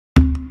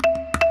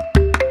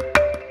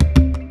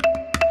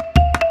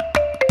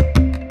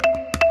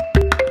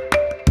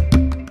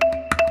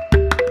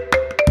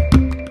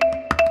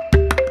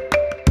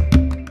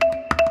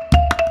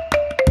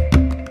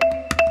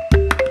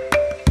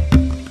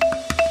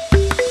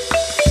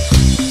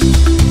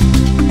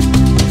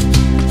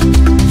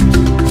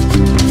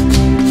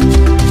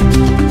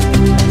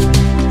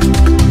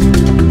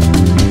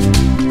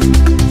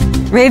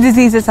Rare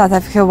Diseases South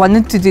Africa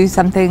wanted to do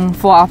something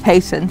for our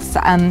patients.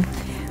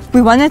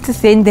 We wanted to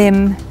send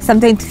them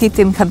something to keep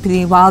them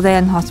company while they're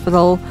in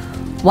hospital,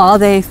 while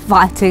they're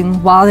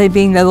fighting, while they're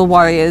being little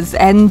warriors.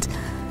 And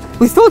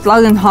we thought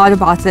long and hard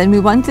about it, and we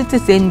wanted to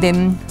send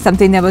them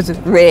something that was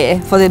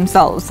rare for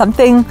themselves,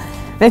 something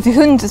that you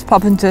couldn't just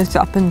pop into a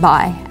shop and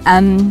buy.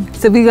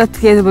 So we got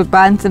together with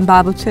Bryanston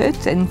Bible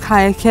Church and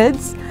Kaya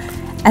Kids,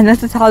 and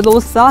this is how it all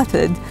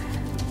started.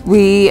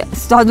 We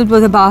started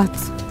with about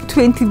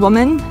 20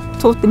 women,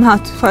 taught them how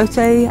to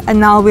crochet, and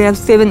now we have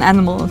 7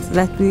 animals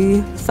that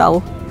we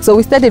sell. So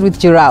we started with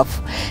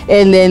giraffe,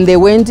 and then they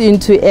went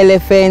into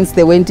elephants,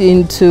 they went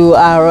into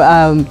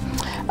our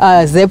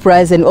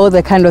zebras and all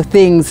the kind of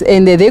things,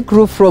 and they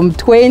grew from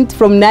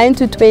 9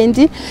 to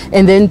 20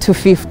 and then to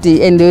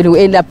 50, and then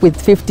we end up with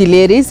 50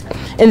 ladies,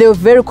 and they were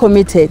very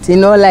committed, you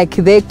know, like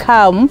they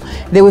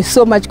were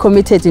so much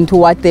committed into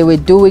what they were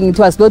doing. It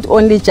was not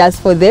only just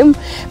for them,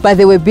 but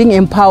they were being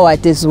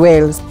empowered as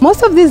well.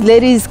 Most of these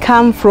ladies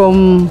come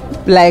from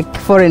like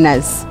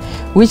foreigners,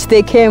 which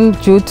they came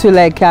due to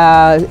like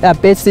a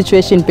bad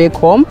situation back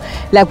home.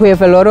 Like we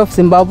have a lot of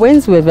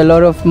Zimbabweans, we have a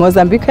lot of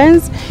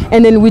Mozambicans,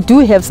 and then we do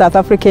have South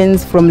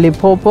Africans from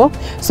Limpopo.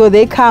 So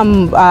they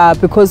come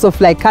because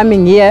of like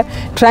coming here,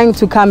 trying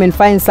to come and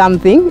find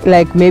something,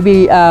 like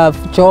maybe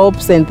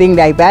jobs and things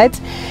like that.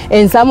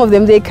 And some of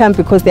them, they come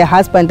because their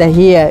husbands are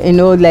here, you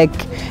know, like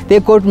they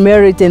got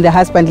married and the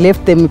husband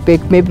left them back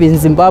maybe in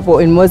Zimbabwe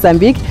or in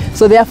Mozambique.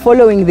 So they are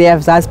following their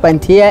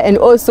husband here, and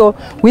also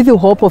with the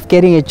hope of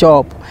getting a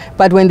job.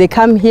 But when they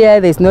come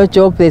here, there's no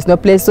job, there's no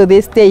place, so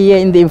they stay here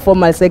in the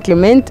informal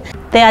settlement.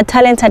 They are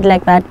talented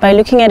like that. By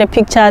looking at a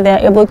picture, they're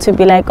able to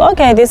be like,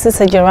 okay, this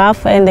is a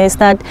giraffe, and they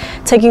start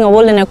taking a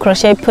wool and a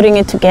crochet, putting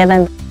it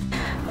together.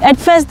 At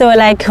first, they were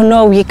like,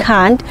 no, we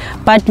can't,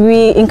 but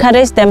we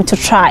encouraged them to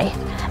try.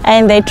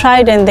 And they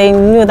tried, and they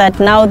knew that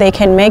now they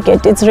can make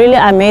it. It's really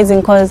amazing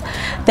because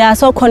they are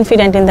so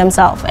confident in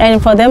themselves. And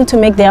for them to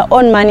make their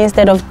own money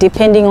instead of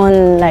depending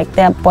on like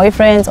their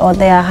boyfriends or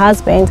their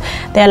husbands,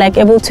 they're like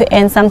able to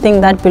earn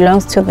something that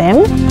belongs to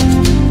them.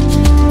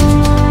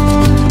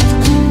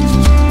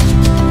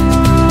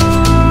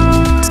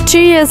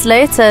 Two years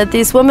later,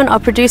 these women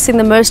are producing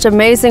the most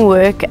amazing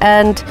work,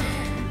 and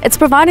it's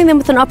providing them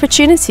with an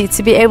opportunity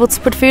to be able to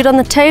put food on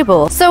the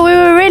table. So we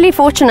were really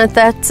fortunate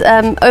that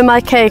Oh My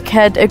Cake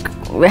had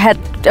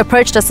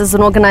approached us as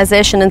an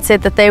organization and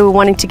said that they were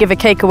wanting to give a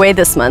cake away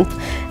this month.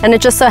 And it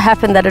just so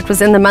happened that it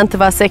was in the month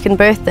of our 2nd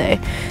birthday.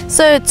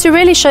 So to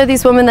really show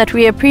these women that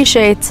we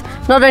appreciate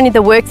not only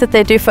the work that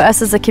they do for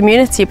us as a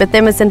community, but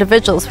them as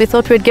individuals, we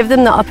thought we'd give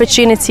them the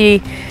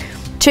opportunity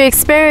to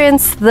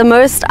experience the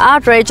most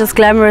outrageous,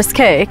 glamorous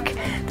cake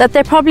that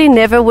they probably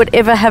never would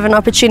ever have an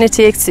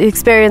opportunity to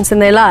experience in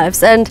their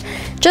lives, and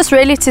just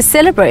really to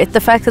celebrate the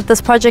fact that this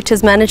project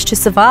has managed to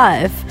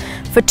survive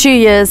for 2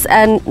 years,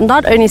 and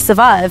not only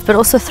survive but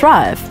also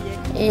thrive.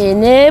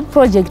 Ne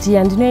project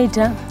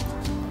yandinoita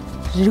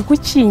zviri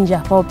kuchinja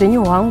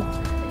paupenyu hwangu.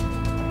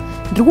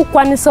 Ndiri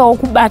kukwanisawo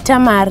kubata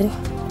mari,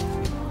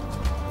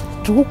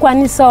 ndiri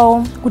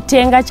kukwanisawo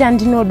kutenga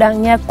chandinoda,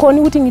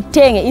 nyakoni kuti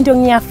ngitenge into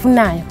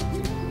ngiyafunayo.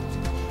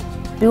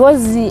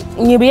 Because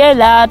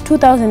ngibuyela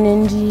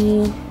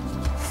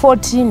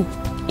 2014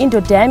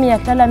 indoda yami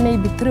yahlala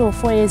maybe 3 or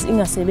 4 years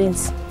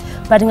ingasebenzi,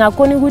 but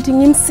ngakoni ukuthi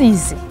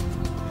ngimsize.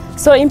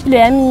 So impilo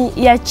yami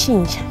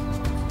iyachinja.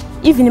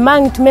 Even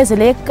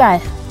mangithumezele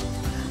ekhaya,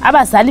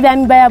 abazali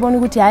bami bayabona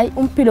ukuthi hayi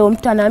umpilo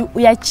womntwana wami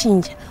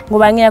uyachinja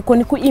ngoba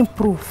ngiyakoni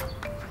ku-improve.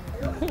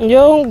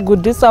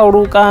 Ngiyogudisa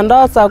uluka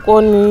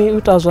ndasakoni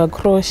uita zva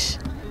crochet.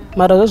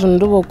 Mara zvezvo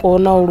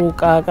ndivokona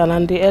uluka kana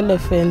ndi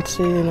elephant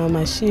na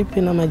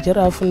mashipi na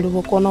majirafu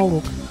ndivokona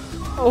uluka.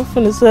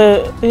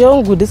 Ufunise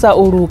yongudisa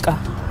uluka.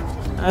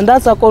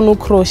 Ndasakona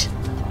ucrochet.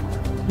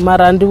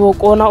 Mara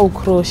ndivokona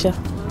ucrochet.